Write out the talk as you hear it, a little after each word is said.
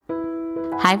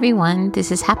Hi everyone,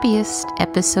 this is Happiest,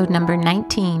 episode number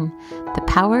 19, The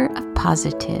Power of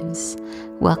Positives.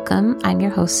 Welcome, I'm your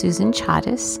host Susan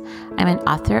Chavez. I'm an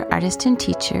author, artist, and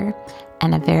teacher,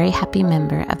 and a very happy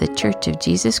member of the Church of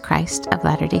Jesus Christ of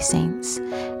Latter-day Saints.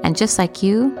 And just like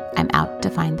you, I'm out to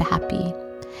find the happy.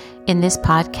 In this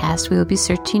podcast, we will be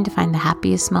searching to find the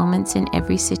happiest moments in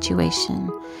every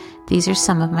situation. These are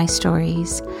some of my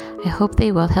stories. I hope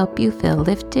they will help you feel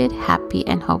lifted, happy,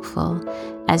 and hopeful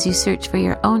as you search for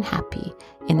your own happy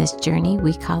in this journey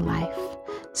we call life.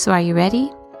 So are you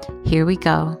ready? Here we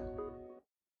go.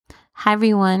 Hi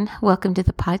everyone, welcome to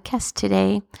the podcast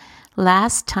today.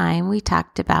 Last time we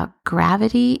talked about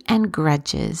gravity and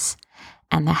grudges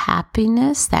and the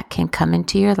happiness that can come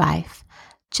into your life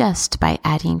just by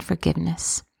adding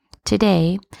forgiveness.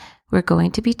 Today, we're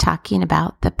going to be talking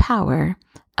about the power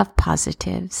of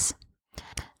positives.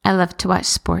 I love to watch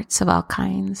sports of all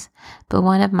kinds, but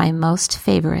one of my most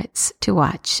favorites to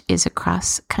watch is a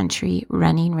cross-country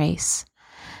running race.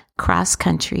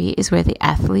 Cross-country is where the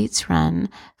athletes run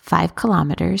 5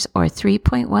 kilometers or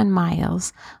 3.1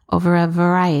 miles over a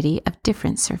variety of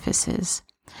different surfaces,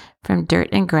 from dirt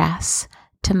and grass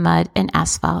to mud and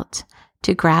asphalt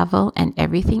to gravel and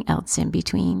everything else in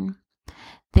between.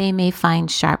 They may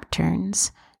find sharp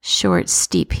turns, short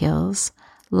steep hills,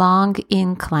 long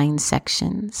incline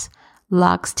sections,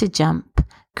 logs to jump,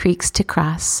 creeks to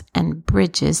cross, and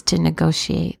bridges to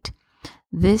negotiate.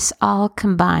 This all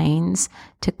combines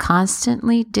to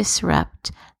constantly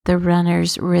disrupt the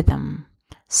runner's rhythm,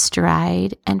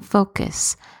 stride, and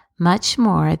focus much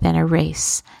more than a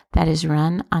race that is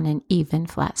run on an even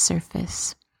flat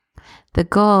surface. The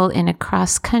goal in a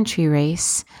cross-country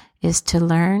race is to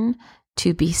learn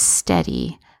to be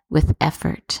steady with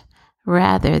effort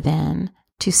rather than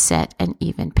to set an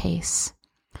even pace.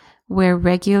 Where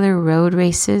regular road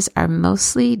races are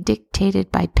mostly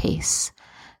dictated by pace,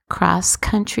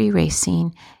 cross-country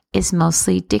racing is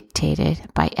mostly dictated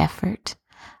by effort.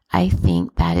 I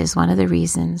think that is one of the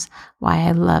reasons why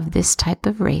I love this type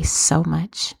of race so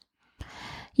much.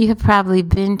 You have probably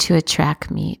been to a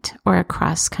track meet or a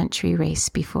cross-country race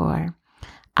before.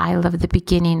 I love the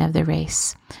beginning of the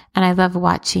race, and I love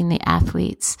watching the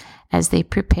athletes as they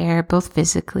prepare both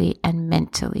physically and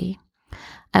mentally.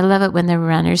 I love it when the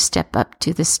runners step up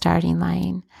to the starting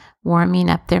line, warming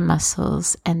up their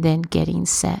muscles and then getting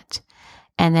set.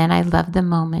 And then I love the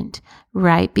moment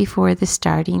right before the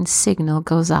starting signal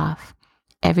goes off.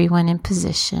 Everyone in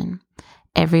position,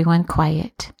 everyone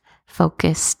quiet,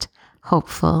 focused,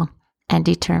 hopeful, and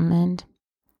determined.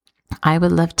 I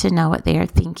would love to know what they are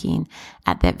thinking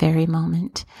at that very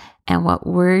moment and what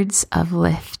words of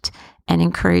lift and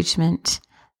encouragement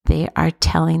they are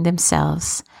telling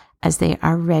themselves as they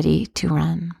are ready to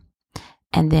run.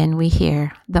 And then we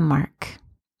hear the mark,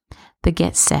 the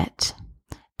get set,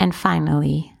 and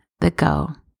finally the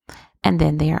go, and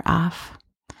then they are off.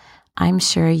 I'm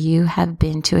sure you have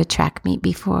been to a track meet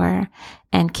before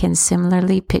and can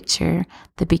similarly picture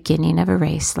the beginning of a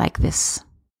race like this.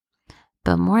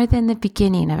 But more than the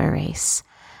beginning of a race,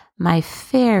 my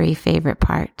very favorite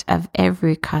part of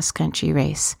every cross-country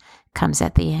race comes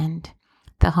at the end,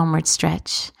 the homeward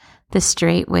stretch, the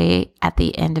straightaway at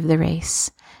the end of the race,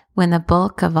 when the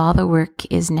bulk of all the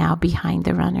work is now behind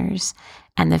the runners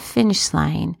and the finish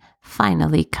line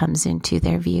finally comes into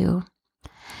their view.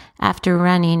 After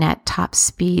running at top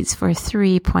speeds for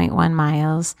 3.1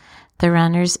 miles, the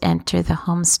runners enter the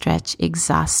home stretch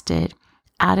exhausted,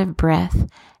 out of breath,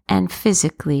 and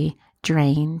physically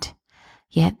drained.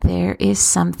 Yet there is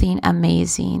something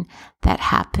amazing that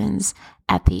happens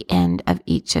at the end of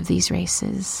each of these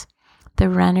races. The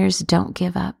runners don't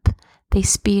give up. They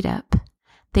speed up.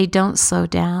 They don't slow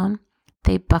down.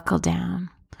 They buckle down.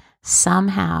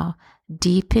 Somehow,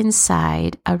 deep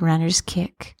inside a runner's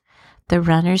kick, the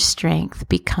runner's strength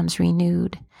becomes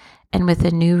renewed, and with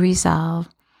a new resolve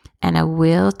and a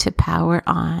will to power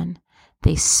on,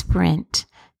 they sprint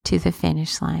to the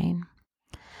finish line.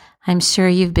 I'm sure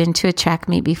you've been to a track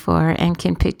meet before and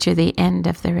can picture the end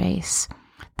of the race.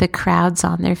 The crowds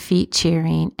on their feet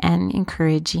cheering and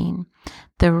encouraging.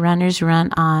 The runners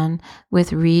run on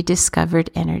with rediscovered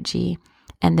energy,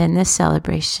 and then the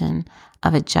celebration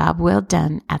of a job well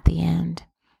done at the end.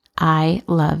 I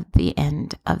love the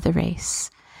end of the race.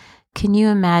 Can you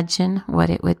imagine what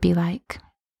it would be like?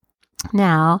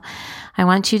 Now, I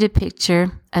want you to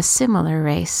picture a similar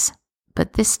race,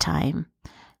 but this time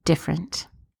different.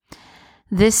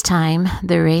 This time,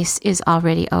 the race is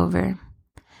already over.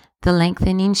 The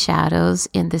lengthening shadows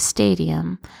in the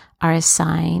stadium are a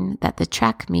sign that the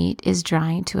track meet is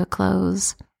drawing to a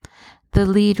close. The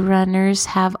lead runners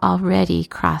have already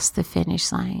crossed the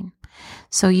finish line.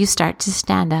 So you start to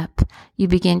stand up. You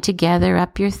begin to gather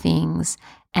up your things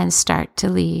and start to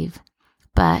leave.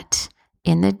 But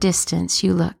in the distance,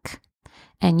 you look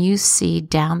and you see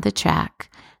down the track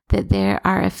that there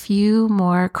are a few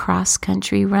more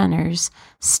cross-country runners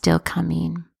still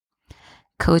coming.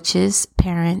 Coaches,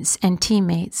 parents, and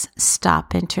teammates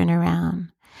stop and turn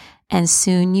around, and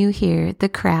soon you hear the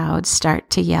crowd start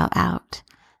to yell out.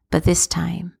 But this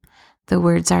time, the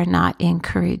words are not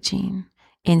encouraging.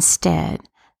 Instead,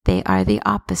 they are the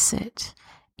opposite.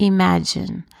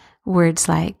 Imagine words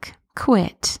like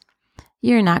quit,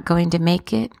 you're not going to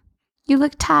make it, you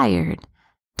look tired,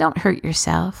 don't hurt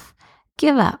yourself,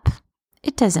 give up,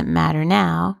 it doesn't matter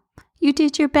now, you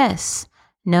did your best,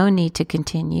 no need to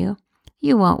continue,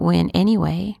 you won't win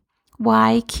anyway,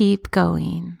 why keep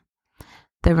going?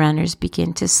 The runners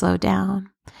begin to slow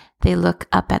down. They look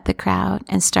up at the crowd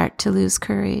and start to lose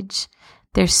courage.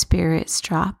 Their spirits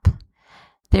drop.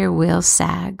 Their will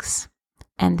sags.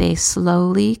 And they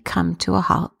slowly come to a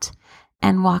halt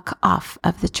and walk off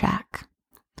of the track.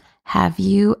 Have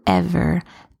you ever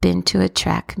been to a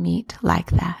track meet like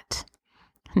that?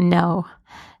 No,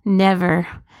 never.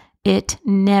 It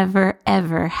never,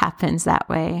 ever happens that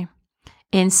way.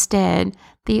 Instead,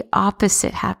 the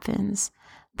opposite happens.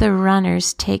 The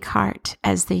runners take heart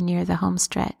as they near the home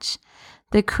stretch.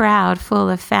 The crowd, full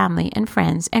of family and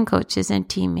friends and coaches and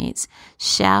teammates,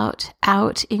 shout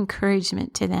out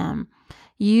encouragement to them.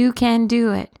 You can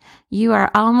do it. You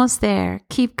are almost there.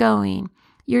 Keep going.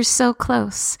 You're so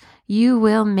close. You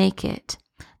will make it.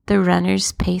 The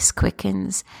runner's pace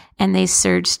quickens and they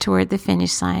surge toward the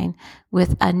finish line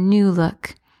with a new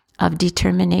look of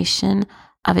determination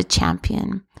of a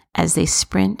champion as they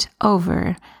sprint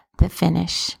over the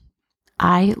finish.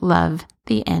 I love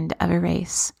the end of a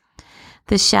race.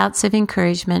 The shouts of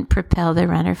encouragement propel the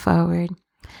runner forward.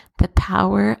 The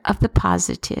power of the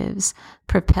positives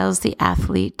propels the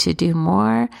athlete to do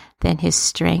more than his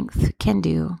strength can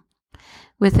do.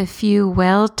 With a few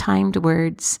well-timed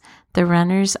words, the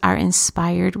runners are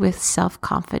inspired with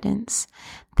self-confidence.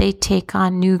 They take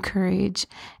on new courage,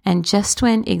 and just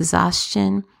when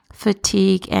exhaustion,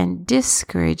 fatigue, and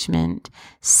discouragement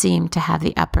seem to have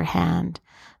the upper hand,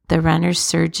 the runner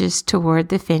surges toward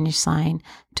the finish line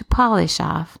to polish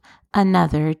off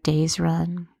another day's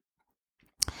run.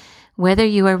 Whether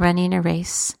you are running a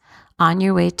race, on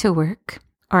your way to work,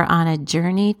 or on a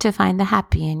journey to find the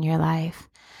happy in your life,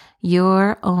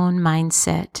 your own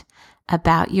mindset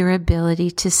about your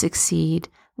ability to succeed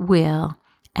will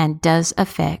and does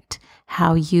affect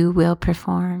how you will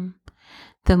perform.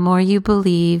 The more you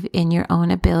believe in your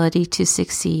own ability to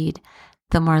succeed,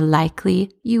 the more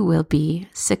likely you will be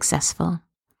successful.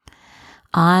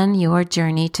 On your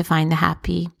journey to find the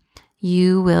happy,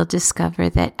 you will discover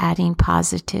that adding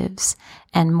positives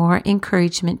and more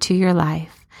encouragement to your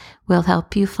life will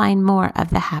help you find more of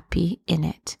the happy in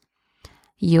it.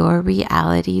 Your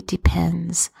reality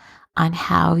depends on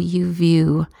how you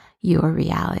view your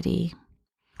reality.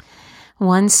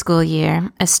 One school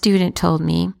year, a student told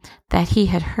me that he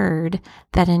had heard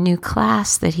that a new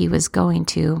class that he was going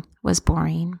to was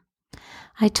boring.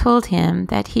 I told him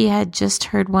that he had just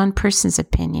heard one person's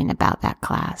opinion about that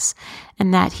class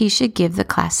and that he should give the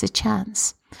class a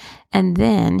chance, and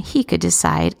then he could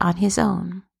decide on his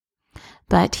own.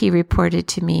 But he reported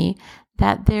to me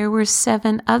that there were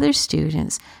 7 other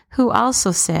students who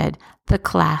also said the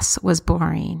class was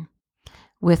boring.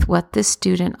 With what the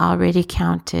student already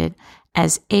counted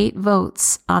as 8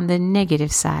 votes on the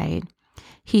negative side,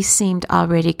 he seemed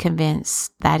already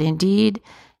convinced that indeed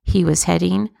he was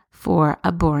heading for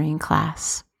a boring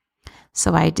class.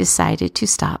 So I decided to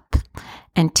stop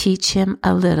and teach him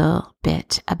a little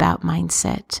bit about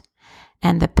mindset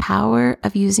and the power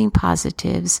of using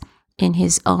positives in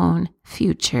his own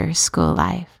future school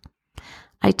life.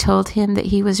 I told him that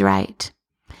he was right.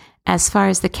 As far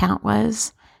as the count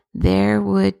was, there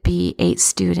would be 8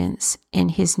 students in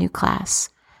his new class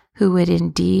who would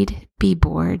indeed be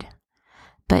bored.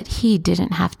 But he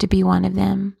didn't have to be one of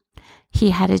them. He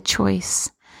had a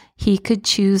choice. He could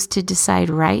choose to decide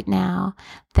right now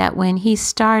that when he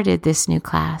started this new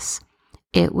class,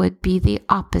 it would be the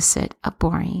opposite of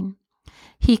boring.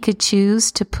 He could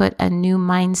choose to put a new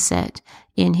mindset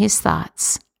in his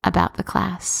thoughts about the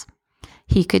class.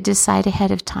 He could decide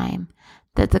ahead of time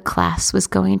that the class was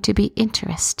going to be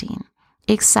interesting,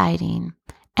 exciting,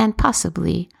 and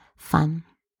possibly fun.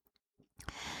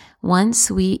 Once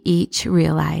we each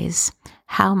realize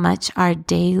how much our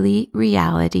daily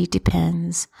reality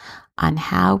depends on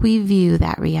how we view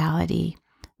that reality,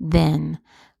 then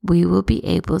we will be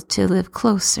able to live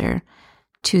closer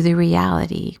to the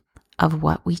reality of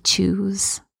what we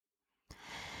choose.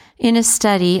 In a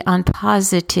study on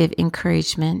positive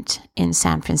encouragement in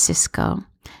San Francisco,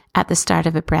 at the start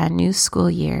of a brand new school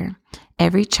year,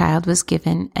 every child was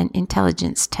given an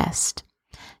intelligence test.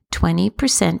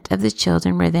 20% of the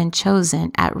children were then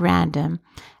chosen at random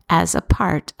as a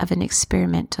part of an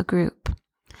experimental group.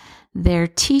 Their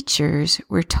teachers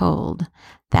were told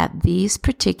that these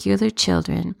particular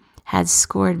children had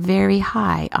scored very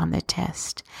high on the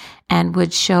test and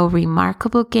would show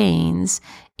remarkable gains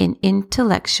in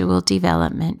intellectual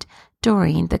development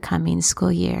during the coming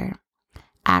school year.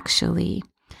 Actually,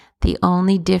 the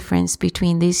only difference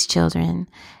between these children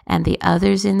and the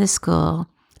others in the school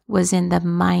was in the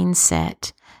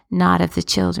mindset, not of the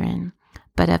children,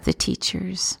 but of the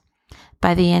teachers.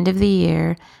 By the end of the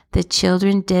year, the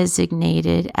children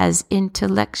designated as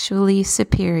intellectually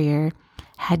superior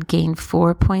had gained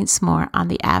 4 points more on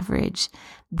the average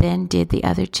than did the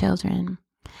other children.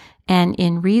 And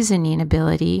in reasoning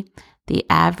ability, the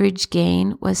average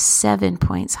gain was 7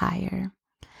 points higher.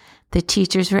 The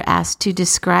teachers were asked to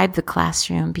describe the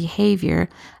classroom behavior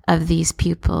of these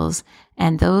pupils,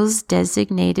 and those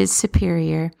designated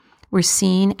superior were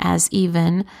seen as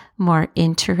even more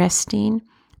interesting,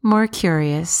 more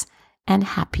curious, and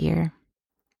happier.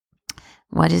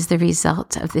 What is the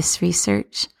result of this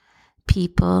research?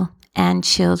 People and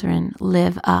children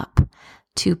live up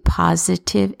to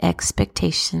positive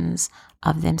expectations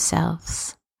of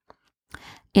themselves.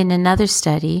 In another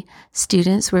study,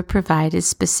 students were provided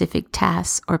specific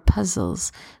tasks or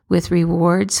puzzles with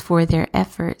rewards for their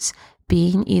efforts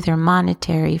being either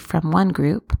monetary from one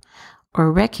group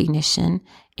or recognition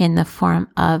in the form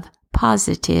of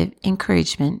positive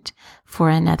encouragement for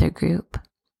another group.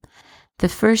 The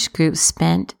first group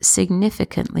spent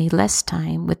significantly less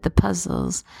time with the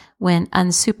puzzles when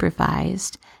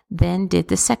unsupervised than did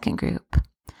the second group.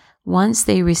 Once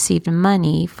they received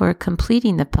money for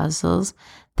completing the puzzles,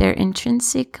 their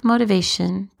intrinsic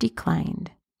motivation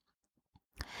declined.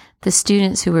 The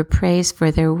students who were praised for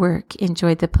their work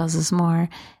enjoyed the puzzles more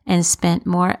and spent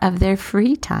more of their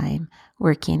free time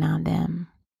working on them.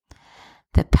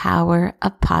 The power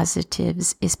of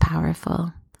positives is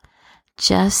powerful.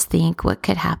 Just think what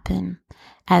could happen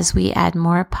as we add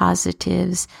more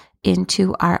positives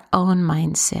into our own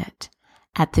mindset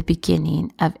at the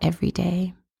beginning of every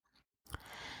day.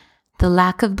 The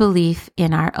lack of belief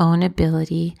in our own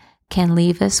ability can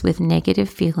leave us with negative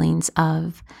feelings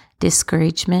of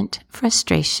discouragement,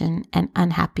 frustration, and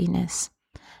unhappiness.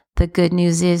 The good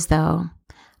news is, though,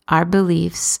 our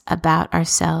beliefs about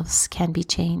ourselves can be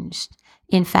changed.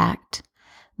 In fact,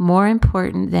 more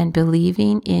important than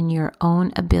believing in your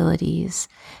own abilities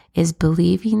is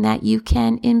believing that you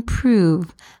can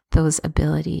improve those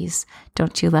abilities.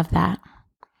 Don't you love that?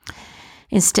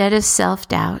 Instead of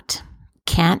self-doubt,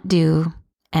 can't do,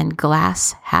 and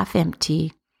glass half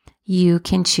empty, you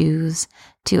can choose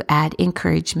to add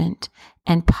encouragement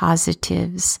and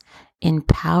positives,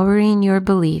 empowering your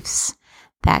beliefs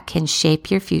that can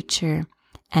shape your future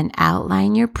and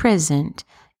outline your present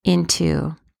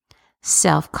into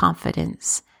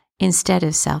self-confidence instead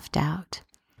of self-doubt,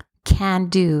 can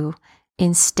do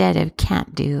instead of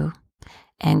can't do,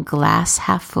 and glass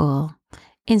half full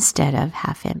instead of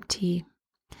half empty.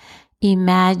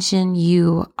 Imagine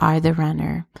you are the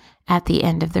runner at the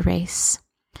end of the race.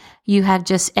 You have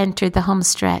just entered the home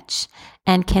stretch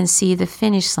and can see the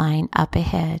finish line up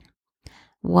ahead.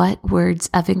 What words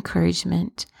of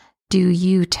encouragement do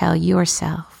you tell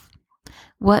yourself?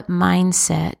 What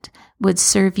mindset would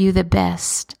serve you the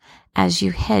best as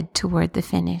you head toward the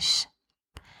finish?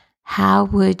 How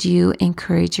would you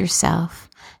encourage yourself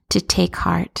to take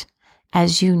heart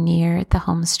as you near the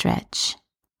home stretch?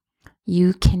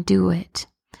 You can do it.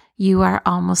 You are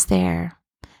almost there.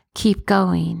 Keep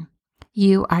going.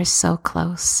 You are so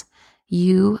close.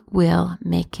 You will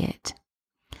make it.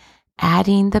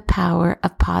 Adding the power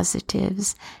of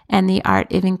positives and the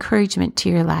art of encouragement to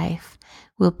your life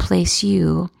will place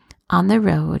you on the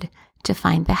road to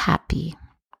find the happy.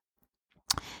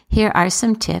 Here are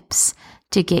some tips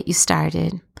to get you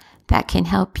started that can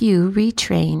help you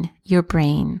retrain your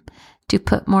brain to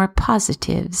put more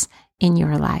positives in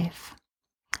your life.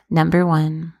 Number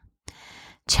 1,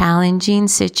 challenging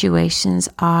situations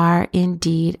are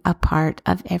indeed a part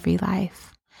of every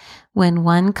life. When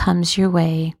one comes your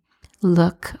way,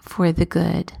 look for the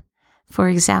good. For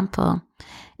example,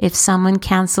 if someone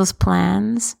cancels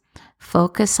plans,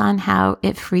 focus on how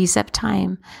it frees up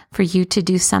time for you to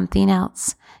do something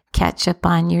else, catch up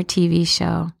on your TV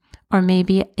show, or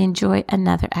maybe enjoy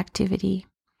another activity.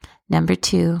 Number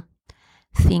 2,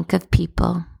 think of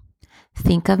people.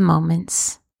 Think of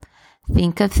moments.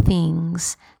 Think of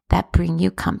things that bring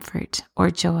you comfort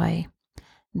or joy.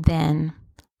 Then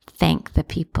thank the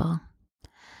people.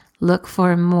 Look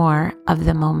for more of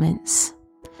the moments,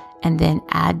 and then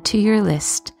add to your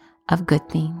list of good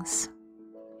things.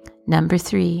 Number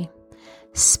 3,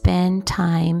 spend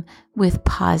time with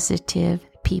positive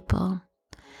people.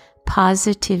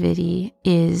 Positivity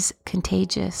is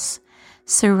contagious.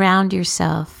 Surround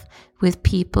yourself with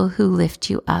people who lift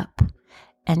you up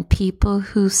and people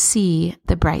who see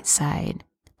the bright side,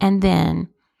 and then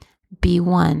be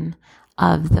one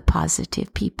of the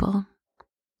positive people.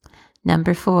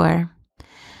 Number 4,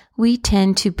 we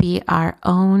tend to be our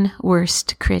own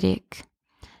worst critic.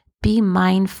 Be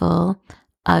mindful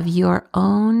of your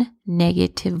own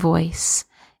negative voice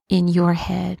in your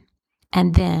head,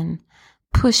 and then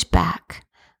push back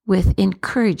with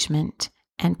encouragement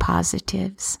and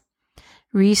positives.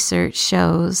 Research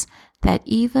shows that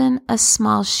even a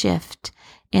small shift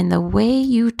in the way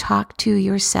you talk to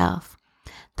yourself,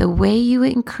 the way you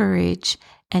encourage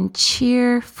and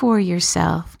cheer for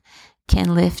yourself,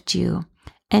 can lift you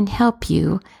and help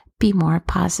you be more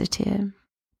positive.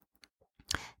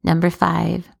 Number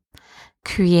 5,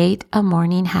 create a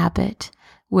morning habit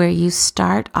where you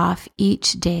start off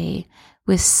each day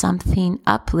with something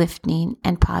uplifting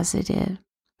and positive.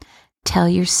 Tell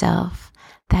yourself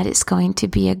that it's going to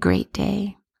be a great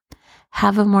day.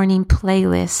 Have a morning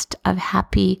playlist of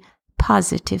happy,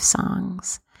 positive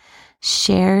songs.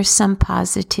 Share some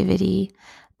positivity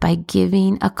by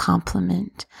giving a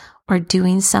compliment or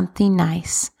doing something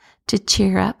nice to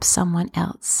cheer up someone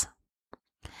else.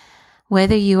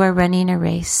 Whether you are running a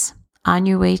race, on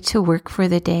your way to work for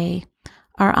the day,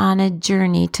 or on a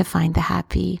journey to find the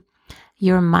happy,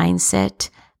 your mindset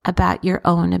about your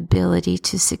own ability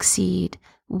to succeed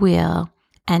will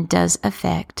and does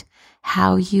affect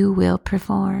how you will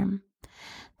perform.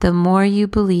 The more you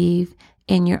believe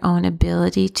in your own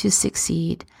ability to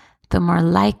succeed, the more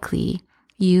likely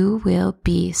you will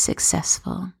be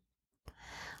successful.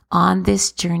 On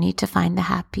this journey to find the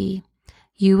happy,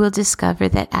 you will discover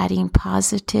that adding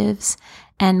positives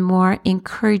and more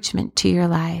encouragement to your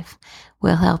life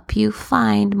will help you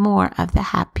find more of the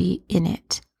happy in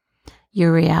it.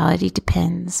 Your reality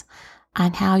depends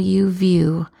on how you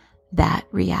view that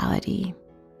reality.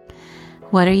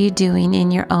 What are you doing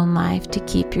in your own life to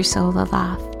keep your soul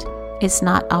aloft? It's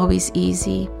not always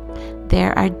easy.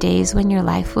 There are days when your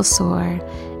life will soar,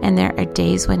 and there are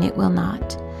days when it will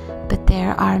not. But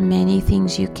there are many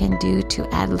things you can do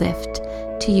to add lift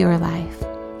to your life.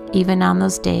 Even on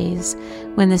those days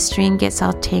when the string gets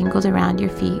all tangled around your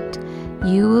feet,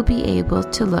 you will be able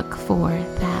to look for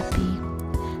the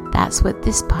happy. That's what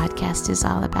this podcast is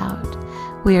all about.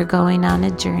 We are going on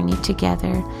a journey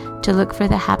together to look for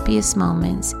the happiest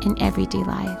moments in everyday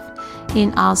life,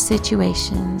 in all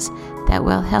situations that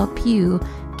will help you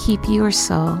keep your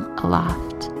soul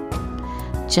aloft.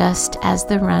 Just as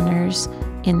the runners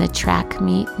in the track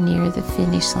meet near the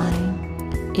finish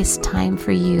line, it's time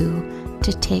for you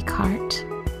to take heart.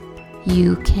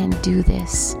 You can do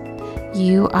this.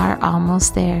 You are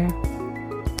almost there.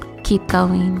 Keep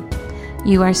going.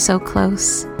 You are so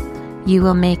close. You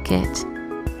will make it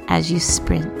as you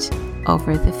sprint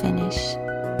over the finish.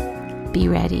 Be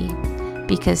ready,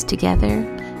 because together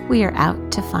we are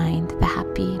out to find the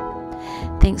happy.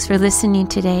 Thanks for listening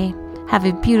today. Have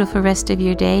a beautiful rest of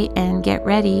your day and get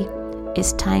ready.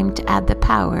 It's time to add the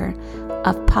power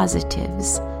of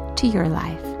positives to your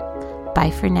life.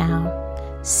 Bye for now.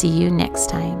 See you next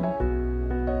time.